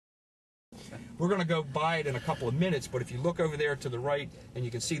We're going to go by it in a couple of minutes, but if you look over there to the right, and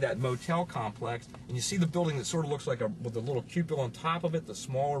you can see that motel complex, and you see the building that sort of looks like with a little cupola on top of it, the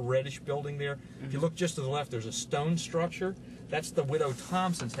smaller reddish building there. If you look just to the left, there's a stone structure. That's the widow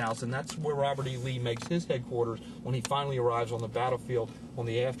Thompson's house, and that's where Robert E. Lee makes his headquarters when he finally arrives on the battlefield on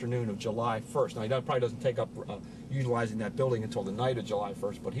the afternoon of July 1st. Now, he probably doesn't take up utilizing that building until the night of July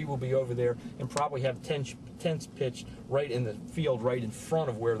 1st, but he will be over there and probably have tents pitched right in the field right in front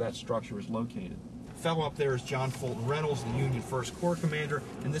of where that structure is located. The fellow up there is John Fulton Reynolds, the Union 1st Corps commander,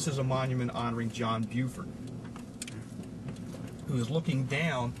 and this is a monument honoring John Buford, who is looking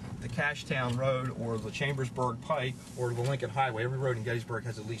down the Cashtown Road or the Chambersburg Pike or the Lincoln Highway. Every road in Gettysburg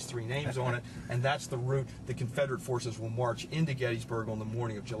has at least 3 names on it, and that's the route the Confederate forces will march into Gettysburg on the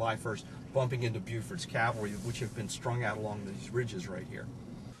morning of July 1st, bumping into Buford's cavalry, which have been strung out along these ridges right here.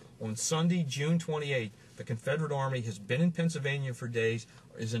 On Sunday, June 28th, the Confederate Army has been in Pennsylvania for days,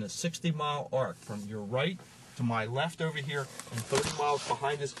 is in a 60-mile arc from your right to my left over here and 30 miles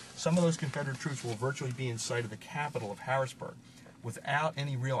behind us. Some of those Confederate troops will virtually be in sight of the capital of Harrisburg, without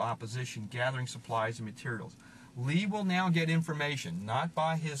any real opposition, gathering supplies and materials. Lee will now get information, not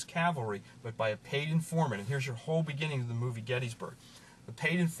by his cavalry, but by a paid informant. And here's your whole beginning of the movie Gettysburg. The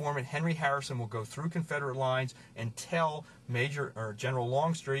paid informant, Henry Harrison, will go through Confederate lines and tell General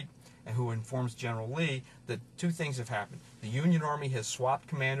Longstreet, and who informs General Lee, that 2 things have happened. The Union Army has swapped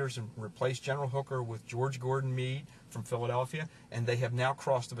commanders and replaced General Hooker with George Gordon Meade from Philadelphia, and they have now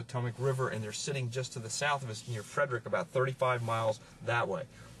crossed the Potomac River, and they're sitting just to the south of us near Frederick, about 35 miles that way.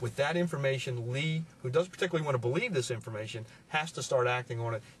 With that information, Lee, who doesn't particularly want to believe this information, has to start acting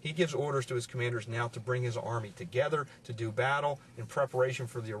on it. He gives orders to his commanders now to bring his army together to do battle in preparation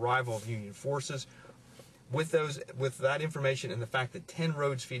for the arrival of Union forces. With that information and the fact that 10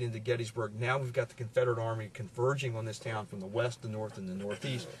 roads feed into Gettysburg, now we've got the Confederate Army converging on this town from the west, the north, and the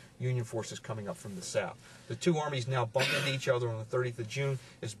northeast, Union forces coming up from the south. The 2 armies now bump into each other on the 30th of June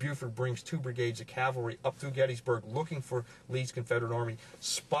as Buford brings 2 brigades of cavalry up through Gettysburg looking for Lee's Confederate Army,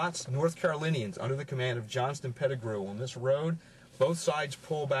 spots North Carolinians under the command of Johnston Pettigrew on this road. Both sides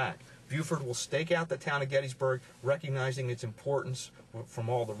pull back. Buford will stake out the town of Gettysburg, recognizing its importance from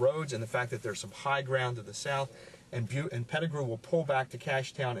all the roads and the fact that there's some high ground to the south. And Pettigrew will pull back to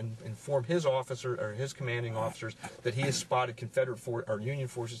Cashtown and inform his his commanding officers that he has spotted Union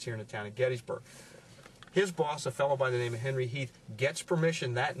forces here in the town of Gettysburg. His boss, a fellow by the name of Henry Heath, gets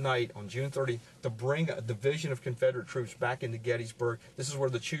permission that night on June 30th to bring a division of Confederate troops back into Gettysburg. This is where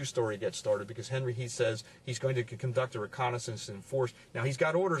the Chew story gets started, because Henry Heath says he's going to conduct a reconnaissance and force. Now, he's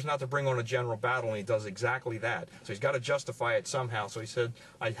got orders not to bring on a general battle, and he does exactly that. So he's got to justify it somehow. So he said,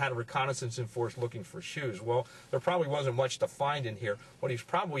 I had a reconnaissance in force looking for shoes. Well, there probably wasn't much to find in here. What he's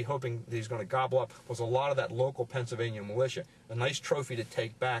probably hoping that he's going to gobble up was a lot of that local Pennsylvania militia. A nice trophy to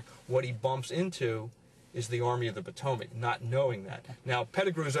take back. What he bumps into is the Army of the Potomac, not knowing that. Now,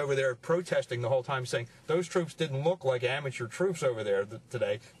 Pettigrew's over there protesting the whole time, saying those troops didn't look like amateur troops over there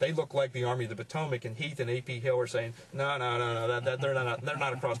today. They look like the Army of the Potomac, and Heath and A.P. Hill are saying, no, they're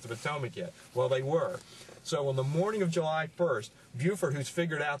not across the Potomac yet. Well, they were. So on the morning of July 1st, Buford, who's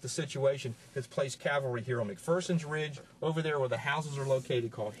figured out the situation, has placed cavalry here on McPherson's Ridge, over there where the houses are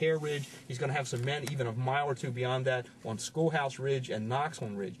located, called Hare Ridge. He's going to have some men even a mile or 2 beyond that on Schoolhouse Ridge and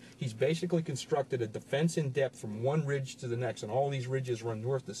Knoxland Ridge. He's basically constructed a defense in depth from one ridge to the next, and all these ridges run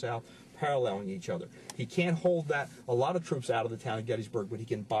north to south, paralleling each other. He can't hold a lot of troops out of the town of Gettysburg, but he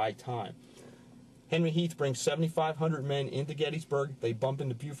can buy time. Henry Heath brings 7,500 men into Gettysburg. They bump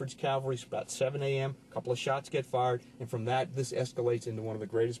into Buford's cavalry about 7 a.m. A couple of shots get fired, and from that, this escalates into one of the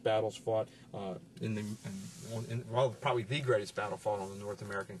greatest battles fought probably the greatest battle fought on the North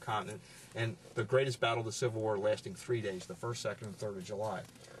American continent, and the greatest battle of the Civil War, lasting 3 days, the 1st, 2nd, and 3rd of July.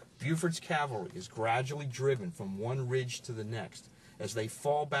 Buford's cavalry is gradually driven from one ridge to the next. As they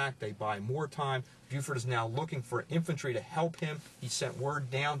fall back, they buy more time. Buford is now looking for infantry to help him. He sent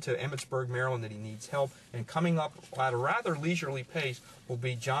word down to Emmitsburg, Maryland, that he needs help. And coming up at a rather leisurely pace will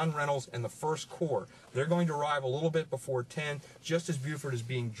be John Reynolds and the 1st Corps. They're going to arrive a little bit before 10, just as Buford is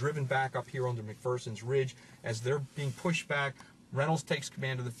being driven back up here onto McPherson's Ridge. As they're being pushed back, Reynolds takes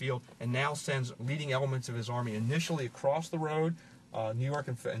command of the field and now sends leading elements of his army initially across the road, New York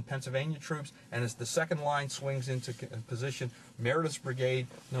and Pennsylvania troops, and as the second line swings into position, Meredith's brigade,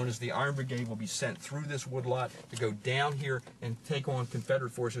 known as the Iron Brigade, will be sent through this woodlot to go down here and take on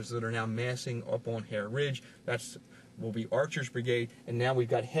Confederate forces that are now massing up on Hare Ridge. That will be Archer's brigade, and now we've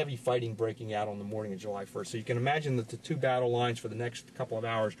got heavy fighting breaking out on the morning of July 1st. So you can imagine that the 2 battle lines for the next couple of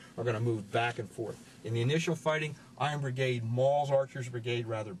hours are going to move back and forth. In the initial fighting, Iron Brigade mauls Archer's brigade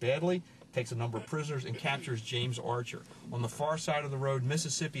rather badly. takes a number of prisoners, and captures James Archer. On the far side of the road,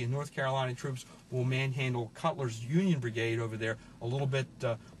 Mississippi and North Carolina troops will manhandle Cutler's Union Brigade over there a little bit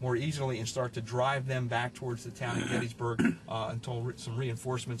more easily and start to drive them back towards the town of Gettysburg until some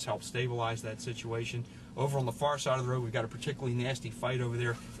reinforcements help stabilize that situation. Over on the far side of the road, we've got a particularly nasty fight over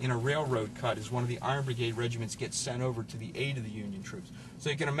there in a railroad cut as one of the Iron Brigade regiments gets sent over to the aid of the Union troops. So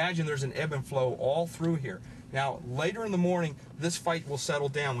you can imagine there's an ebb and flow all through here. Now, later in the morning, this fight will settle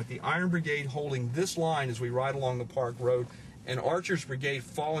down with the Iron Brigade holding this line as we ride along the Park Road, and Archer's brigade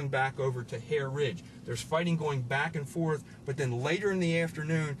falling back over to Hare Ridge. There's fighting going back and forth, but then later in the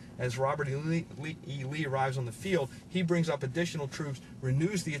afternoon, as Robert E. Lee arrives on the field, he brings up additional troops,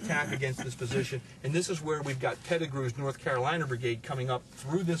 renews the attack against this position, and this is where we've got Pettigrew's North Carolina Brigade coming up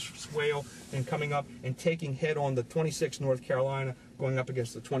through this swale and coming up and taking head on the 26th North Carolina, going up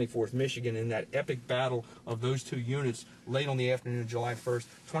against the 24th Michigan in that epic battle of those two units late on the afternoon of July 1st.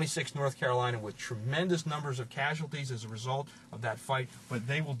 26th North Carolina with tremendous numbers of casualties as a result of that fight, but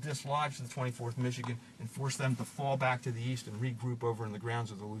they will dislodge the 24th Michigan and force them to fall back to the east and regroup over in the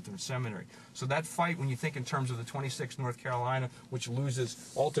grounds of the Lutheran Seminary. So that fight, when you think in terms of the 26th North Carolina, which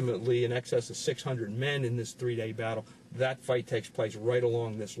loses ultimately in excess of 600 men in this three-day battle, that fight takes place right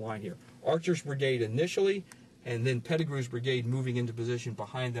along this line here. Archer's brigade initially, and then Pettigrew's brigade moving into position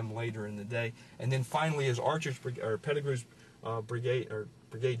behind them later in the day. And then finally, as Pettigrew's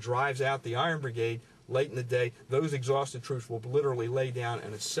brigade drives out the Iron Brigade late in the day, those exhausted troops will literally lay down,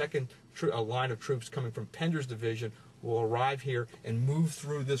 and a second line of troops coming from Pender's division will arrive here and move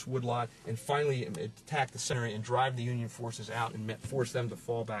through this woodlot and finally attack the center and drive the Union forces out and force them to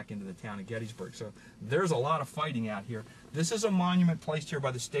fall back into the town of Gettysburg. So there's a lot of fighting out here. This is a monument placed here by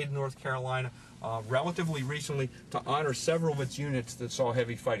the state of North Carolina relatively recently to honor several of its units that saw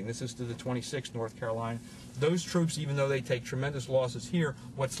heavy fighting. This is to the 26th North Carolina. Those troops, even though they take tremendous losses here,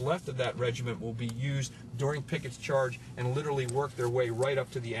 what's left of that regiment will be used during Pickett's charge and literally work their way right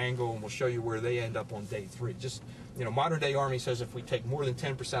up to the angle, and we'll show you where they end up on day 3. Just, you know, modern day Army says if we take more than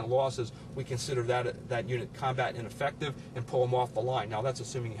 10% losses, we consider that unit combat ineffective and pull them off the line. Now that's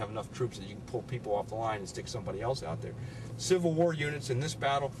assuming you have enough troops that you can pull people off the line and stick somebody else out there. Civil War units in this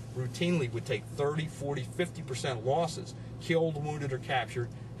battle routinely would take 30, 40, 50% losses, killed, wounded, or captured,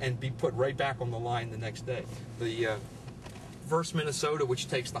 and be put right back on the line the next day. The 1st Minnesota, which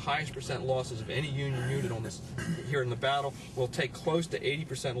takes the highest percent losses of any Union unit on this here in the battle, will take close to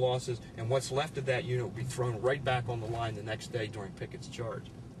 80% losses, and what's left of that unit will be thrown right back on the line the next day during Pickett's charge.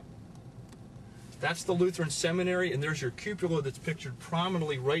 That's the Lutheran Seminary, and there's your cupola that's pictured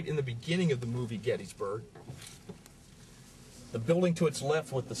prominently right in the beginning of the movie Gettysburg. The building to its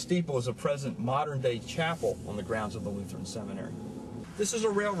left with the steeple is a present modern-day chapel on the grounds of the Lutheran Seminary. This is a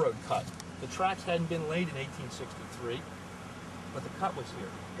railroad cut. The tracks hadn't been laid in 1863, but the cut was here.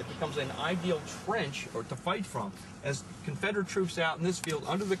 It becomes an ideal trench to fight from as Confederate troops out in this field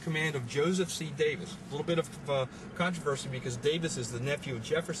under the command of Joseph C. Davis. A little bit of controversy because Davis is the nephew of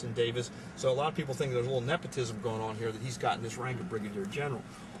Jefferson Davis, so a lot of people think there's a little nepotism going on here that he's gotten this rank of brigadier general.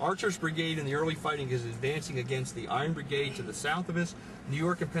 Archer's brigade in the early fighting is advancing against the Iron Brigade to the south of us. New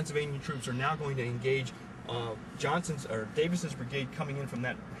York and Pennsylvania troops are now going to engage Davis's brigade coming in from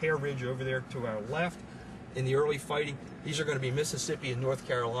that Hare Ridge over there to our left. In the early fighting, these are going to be Mississippi and North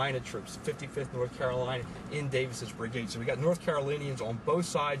Carolina troops, 55th North Carolina in Davis's brigade. So we got North Carolinians on both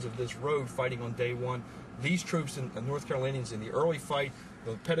sides of this road fighting on day 1. These troops, North Carolinians in the early fight,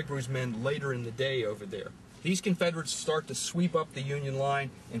 the Pettigrew's men later in the day over there. These Confederates start to sweep up the Union line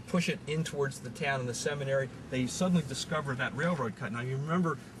and push it in towards the town and the seminary. They suddenly discover that railroad cut. Now you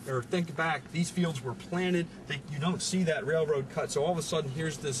remember, or think back, these fields were planted. You don't see that railroad cut, so all of a sudden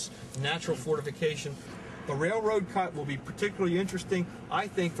here's this natural fortification. The railroad cut will be particularly interesting, I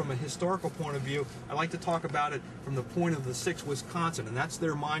think, from a historical point of view. I like to talk about it from the point of the 6th Wisconsin, and that's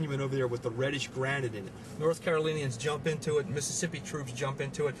their monument over there with the reddish granite in it. North Carolinians jump into it, Mississippi troops jump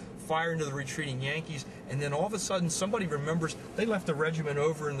into it, fire into the retreating Yankees, and then all of a sudden somebody remembers they left a regiment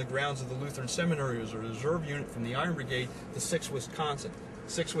over in the grounds of the Lutheran Seminary as a reserve unit from the Iron Brigade, the 6th Wisconsin.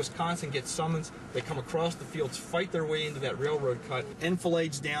 6th Wisconsin gets summons. They come across the fields, fight their way into that railroad cut,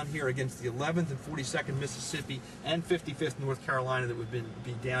 enfilades down here against the 11th and 42nd Mississippi and 55th North Carolina that would be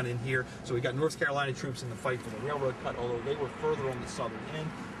down in here. So we got North Carolina troops in the fight for the railroad cut, although they were further on the southern end.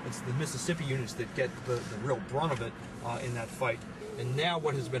 It's the Mississippi units that get the real brunt of it in that fight. And now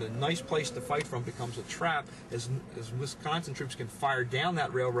what has been a nice place to fight from becomes a trap as Wisconsin troops can fire down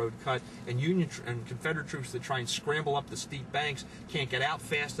that railroad cut, and Union and Confederate troops that try and scramble up the steep banks can't get out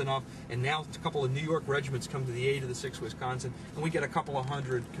fast enough. And now a couple of New York regiments come to the aid of the 6th Wisconsin, and we get a couple of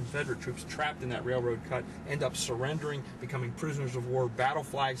hundred Confederate troops trapped in that railroad cut, end up surrendering, becoming prisoners of war, battle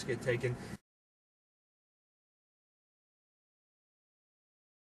flags get taken.